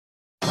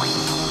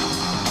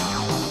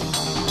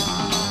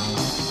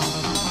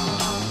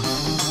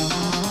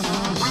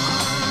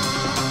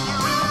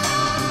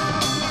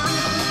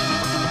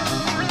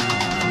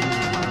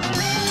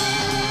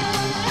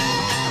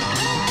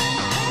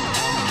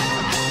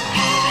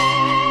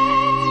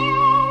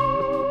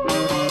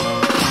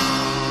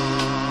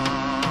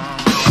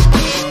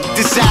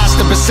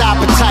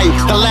appetite.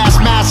 The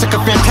last massacre,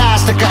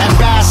 Fantastica,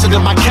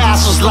 ambassador. My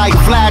castle's like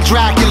Vlad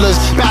Dracula's.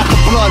 Bath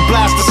of blood,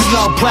 blast the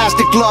snub,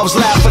 plastic gloves,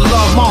 laugh at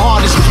love. My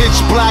heart is pitch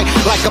black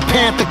like a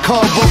panther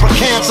cub or a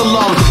cancer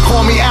lung.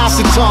 Call me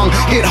acid tongue,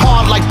 hit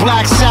hard like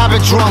Black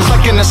Sabbath drums,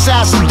 like an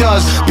assassin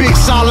does. Big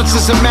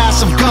silences and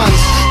massive guns.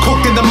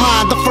 Cooked in the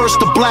mind, the first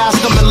to blast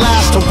them and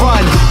last to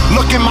run.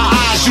 Look in my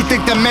eyes, you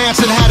think that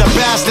Manson had a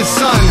bastard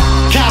son.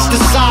 Cast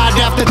aside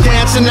after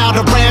dancing out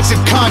a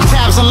rancid cunt.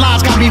 Tabs and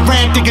lines got me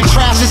ranting and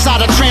trash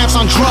inside a trance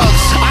on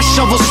drugs. I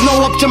shovel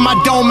snow up to my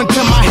dome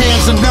until my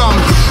hands are numb.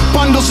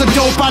 Bundles of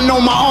dope I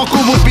know my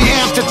uncle would be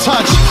amped to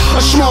touch.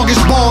 A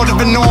smorgasbord of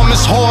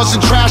enormous whores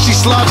and trashy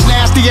slugs.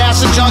 Nasty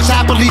acid jugs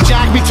happily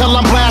jack me till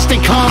I'm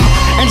blasting cum.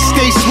 And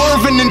stay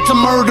swerving into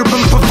murder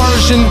and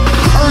perversion.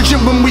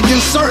 Urgent when we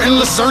inserting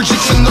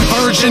resurgence in the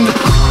virgin.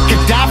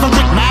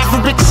 Cadaveric,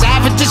 maverick,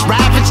 savages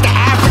ravage the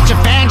average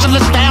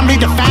evangelist family.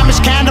 The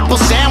famished cannibal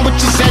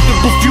sandwiches,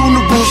 edible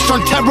funerals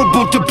turn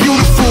terrible to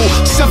beautiful.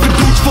 7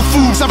 dudes for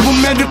food, several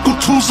medical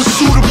tools are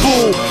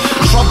suitable.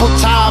 Troubled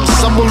times,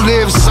 some will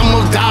live, some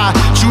will die.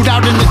 Shoot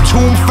out in the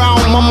tomb, found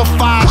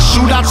mummified.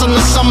 Shootouts in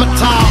the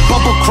summertime,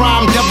 bubble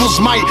crime, devil's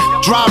might.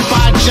 Drive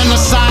by,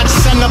 genocide,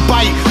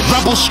 Cenobite.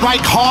 Rebel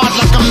strike hard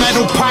like a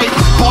metal pipe.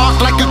 Bark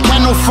like a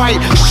kennel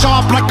fight,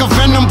 sharp like a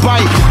venom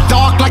bite.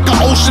 Dark like an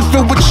ocean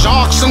filled with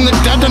sharks in the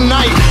dead of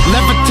night.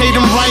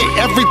 Levitating right,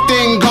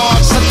 everything God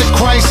sent to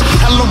Christ.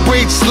 Hella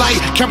weights light,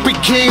 Capri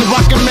King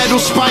rocking metal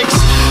spikes.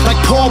 Like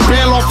Paul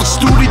Baloff at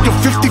Studio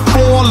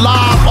 54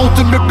 live.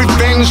 Ultimate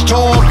revenge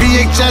tour,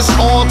 VHS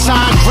all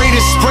time.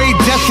 Greatest spray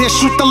death here,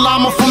 shoot the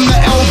llama from the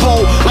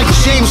elbow. Like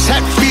James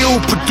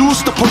Hetfield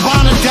produced the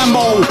Piranha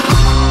demo.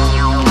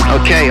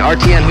 Okay,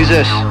 RTN, who's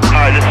this?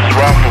 Hi, this is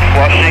Rob from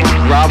Flushing.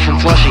 Rob from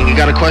Flushing. You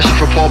got a question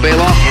for Paul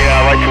Baloff?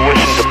 Yeah, I'd like to wish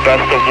him the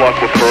best of luck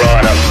with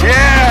Piranha.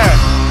 Yeah!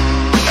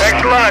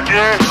 Excellent, dude.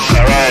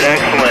 Alright,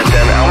 excellent.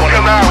 Then I want to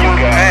come out.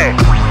 Hey,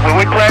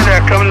 when we play there,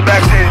 come to the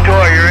backstage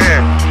door, you're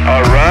in.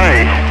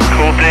 Alright,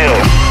 cool deal.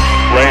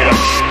 Later.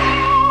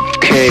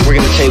 Okay, we're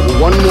gonna take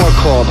one more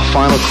call, the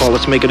final call.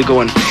 Let's make it a good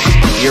one.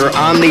 You're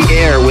on the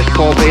air with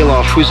Paul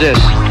Baloff. Who's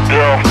this?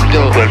 Bill.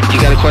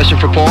 You got a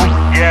question for Paul?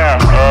 Yeah,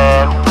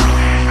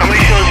 how many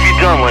shows have you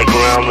done, like,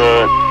 around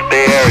the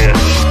Bay Area?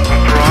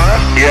 Piranha?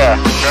 Yeah.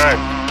 None.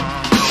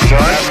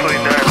 Absolutely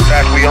none. In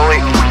fact, we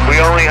only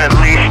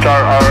unleashed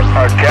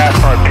our gas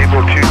on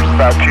people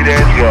about 2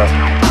 days ago.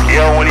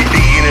 Yo, when do you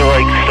think you're gonna,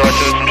 like, start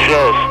doing some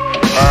shows?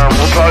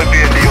 We'll probably be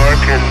in New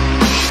York and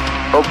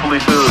hopefully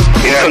soon.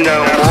 Yeah, come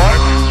down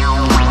more?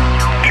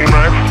 2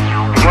 months?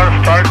 We want to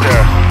start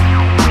there.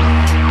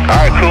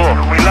 Alright, cool.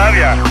 We love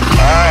ya.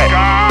 Alright.